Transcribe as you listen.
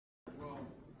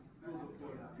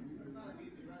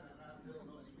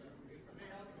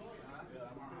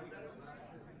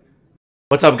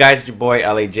What's up, guys? It's your boy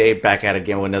LAJ back at it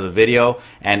again with another video,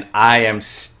 and I am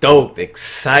stoked,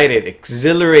 excited,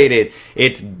 exhilarated.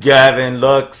 It's Gavin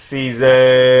Lux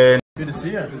season. Good to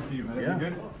see you. Good to see you, man. Yeah.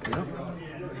 Good? Yep.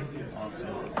 Awesome.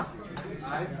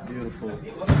 Beautiful.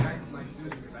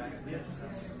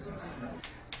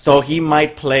 So he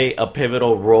might play a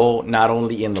pivotal role not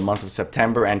only in the month of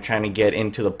September and trying to get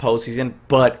into the postseason,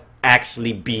 but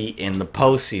actually be in the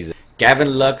postseason.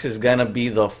 Gavin Lux is gonna be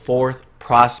the fourth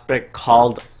prospect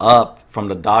called up from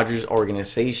the Dodgers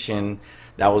organization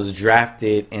that was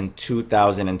drafted in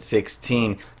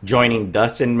 2016, joining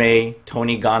Dustin May,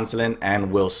 Tony Gonsolin,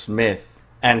 and Will Smith.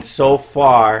 And so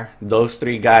far, those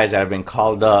three guys that have been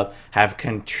called up have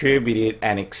contributed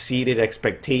and exceeded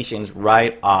expectations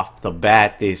right off the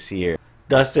bat this year.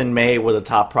 Dustin May was a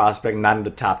top prospect, not in the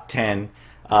top 10.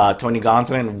 Tony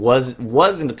Gonsolin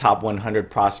was in the top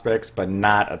 100 prospects, but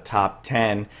not a top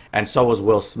 10. And so was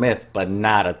Will Smith, but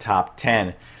not a top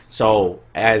 10. So,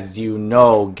 as you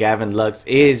know, Gavin Lux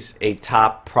is a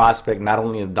top prospect, not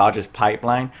only in the Dodgers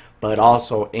pipeline, but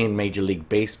also in Major League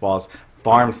Baseball's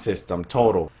farm system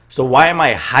total. So why am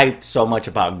I hyped so much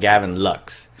about Gavin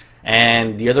Lux?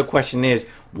 And the other question is,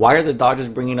 why are the Dodgers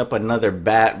bringing up another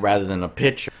bat rather than a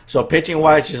pitcher? So pitching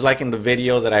wise, just like in the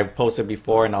video that I posted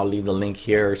before, and I'll leave the link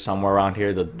here or somewhere around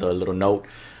here, the little note.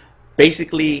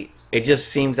 Basically, it just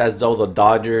seems as though the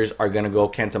Dodgers are going to go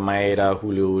Kenta Maeda,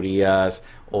 Julio Urias,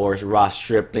 or Ross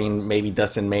Stripling, maybe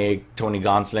Dustin May, Tony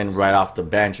Gonsolin right off the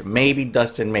bench. Maybe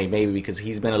Dustin May, maybe, because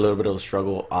he's been a little bit of a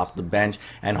struggle off the bench,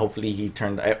 and hopefully he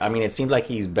turned. I mean, it seems like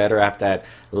he's better after that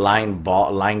line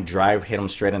drive hit him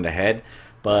straight in the head.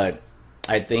 But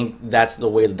I think that's the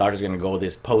way the Dodgers are going to go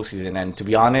this postseason. And to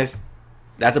be honest,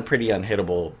 that's a pretty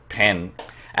unhittable pen.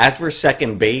 As for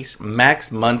second base, Max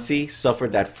Muncy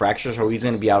suffered that fracture, so he's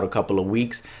going to be out a couple of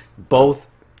weeks. Both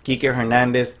Kike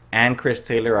Hernandez and Chris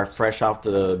Taylor are fresh off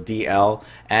the DL,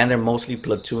 and they're mostly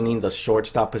platooning the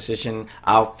shortstop position,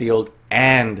 outfield,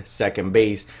 and second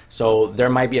base. So there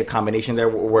might be a combination there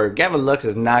where Gavin Lux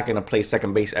is not going to play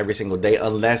second base every single day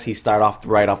unless he start off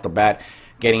right off the bat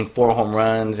getting 4 home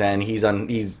runs and he's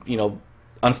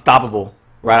unstoppable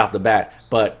right off the bat.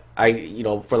 But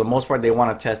for the most part, they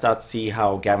want to test out, see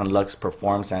how Gavin Lux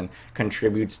performs and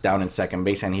contributes down in second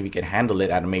base, and if he can handle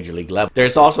it at a major league level.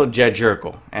 There's also Jed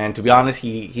Jerkel, and to be honest,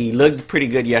 he looked pretty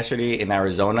good yesterday in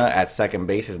Arizona at second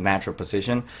base, his natural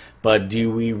position. But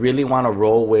do we really want to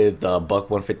roll with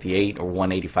buck 158 or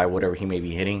 185, whatever he may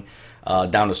be hitting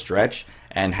down the stretch,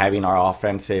 and having our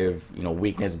offensive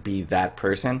weakness be that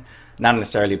person? Not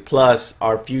necessarily. Plus,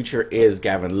 our future is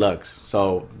Gavin Lux,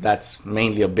 so that's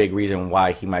mainly a big reason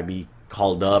why he might be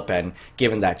called up and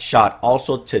given that shot.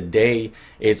 Also, today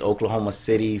is Oklahoma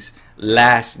City's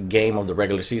last game of the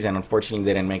regular season. Unfortunately,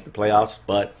 they didn't make the playoffs,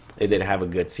 but they did have a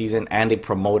good season, and they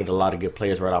promoted a lot of good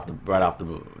players right off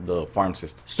the farm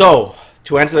system. So,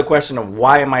 to answer the question of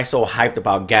why am I so hyped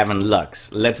about Gavin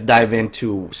Lux, let's dive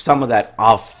into some of that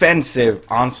offensive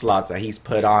onslaughts that he's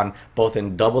put on both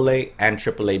in AA and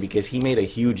AAA, because he made a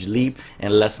huge leap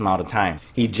in less amount of time.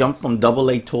 He jumped from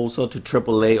AA Tulsa to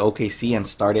AAA OKC and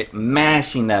started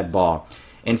mashing that ball.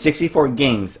 In 64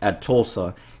 games at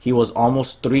Tulsa, he was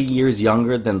almost 3 years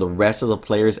younger than the rest of the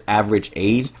players' average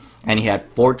age, and he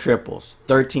had 4 triples,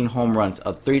 13 home runs,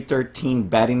 a .313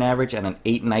 batting average, and an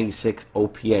 .896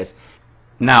 OPS.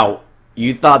 Now,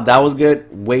 you thought that was good?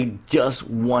 Wait just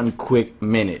one quick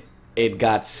minute. It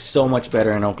got so much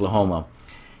better in Oklahoma.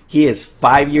 He is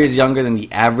 5 years younger than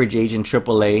the average age in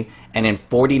AAA, and in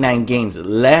 49 games,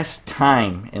 less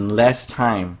time,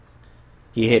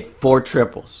 he hit 4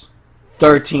 triples,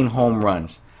 13 home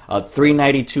runs, a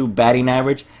 .392 batting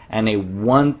average, and a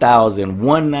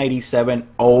 1,197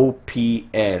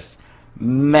 OPS.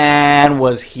 Man,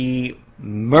 was he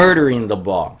murdering the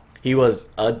ball. He was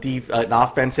an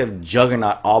offensive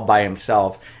juggernaut all by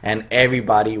himself, and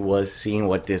everybody was seeing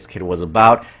what this kid was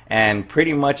about, and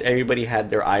pretty much everybody had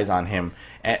their eyes on him.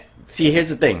 And see, here's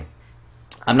the thing.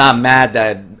 I'm not mad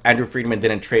that Andrew Friedman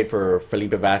didn't trade for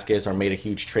Felipe Vasquez or made a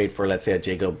huge trade for, let's say, a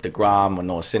Jacob deGrom or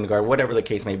Noah Syndergaard, whatever the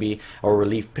case may be, or a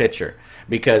relief pitcher,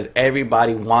 because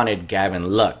everybody wanted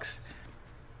Gavin Lux.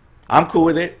 I'm cool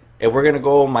with it. If we're going to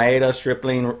go Maeda,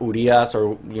 Stripling, Urias,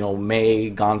 or,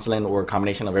 May, Gonsolin, or a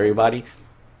combination of everybody,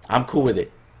 I'm cool with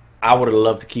it. I would have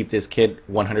loved to keep this kid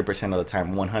 100% of the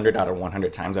time, 100 out of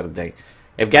 100 times out of the day.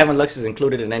 If Gavin Lux is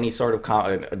included in any sort of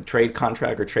trade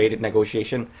contract or trade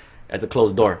negotiation, that's a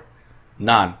closed door.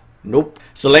 None. Nope.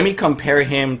 So let me compare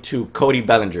him to Cody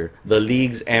Bellinger, the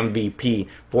league's MVP,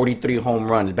 43 home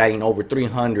runs, batting over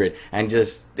 300, and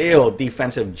just still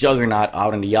defensive juggernaut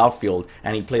out in the outfield,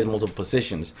 and he plays multiple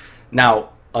positions. Now,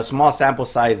 a small sample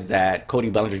size that Cody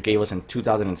Bellinger gave us in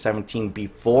 2017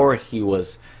 before he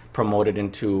was promoted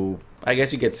into, I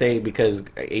guess you could say, because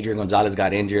Adrian Gonzalez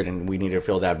got injured and we need to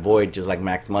fill that void, just like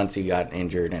Max Muncy got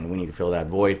injured and we need to fill that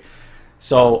void.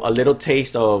 So a little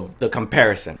taste of the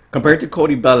comparison. Compared to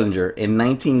Cody Bellinger, in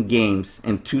 19 games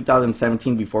in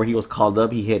 2017 before he was called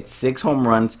up, he hit 6 home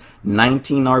runs,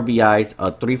 19 RBIs,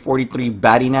 a 343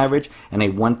 batting average, and a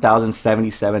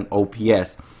 1,077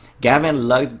 OPS. Gavin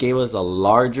Lux gave us a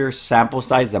larger sample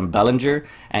size than Bellinger,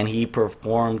 and he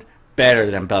performed better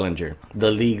than Bellinger,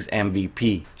 the league's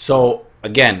MVP. So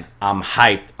again, I'm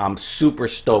hyped. I'm super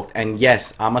stoked. And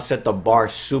yes, I'm going to set the bar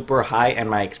super high and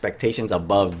my expectations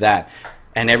above that.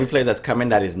 And every player that's coming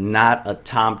that is not a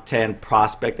top 10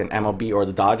 prospect in MLB or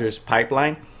the Dodgers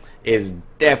pipeline is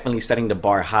definitely setting the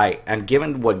bar high. And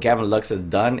given what Gavin Lux has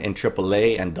done in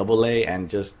AAA and AA and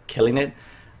just killing it,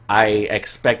 I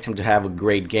expect him to have a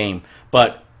great game.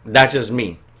 But that's just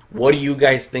me. What do you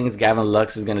guys think Gavin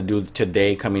Lux is going to do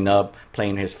today coming up,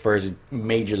 playing his first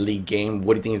major league game?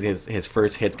 What do you think his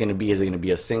first hit's going to be? Is it going to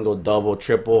be a single, double,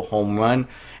 triple, home run?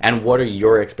 And what are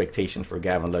your expectations for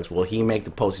Gavin Lux? Will he make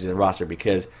the postseason roster?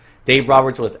 Because Dave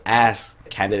Roberts was asked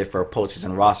candidate for a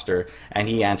postseason roster, and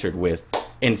he answered with,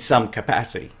 in some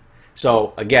capacity.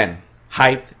 So again,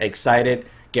 hyped, excited.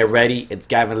 Get ready, it's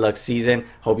Gavin Lux season.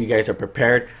 Hope you guys are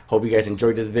prepared. Hope you guys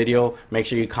enjoyed this video. Make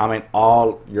sure you comment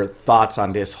all your thoughts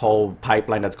on this whole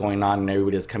pipeline that's going on and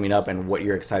everybody that's coming up and what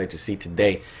you're excited to see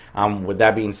today. With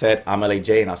that being said, I'm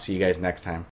LAJ and I'll see you guys next time.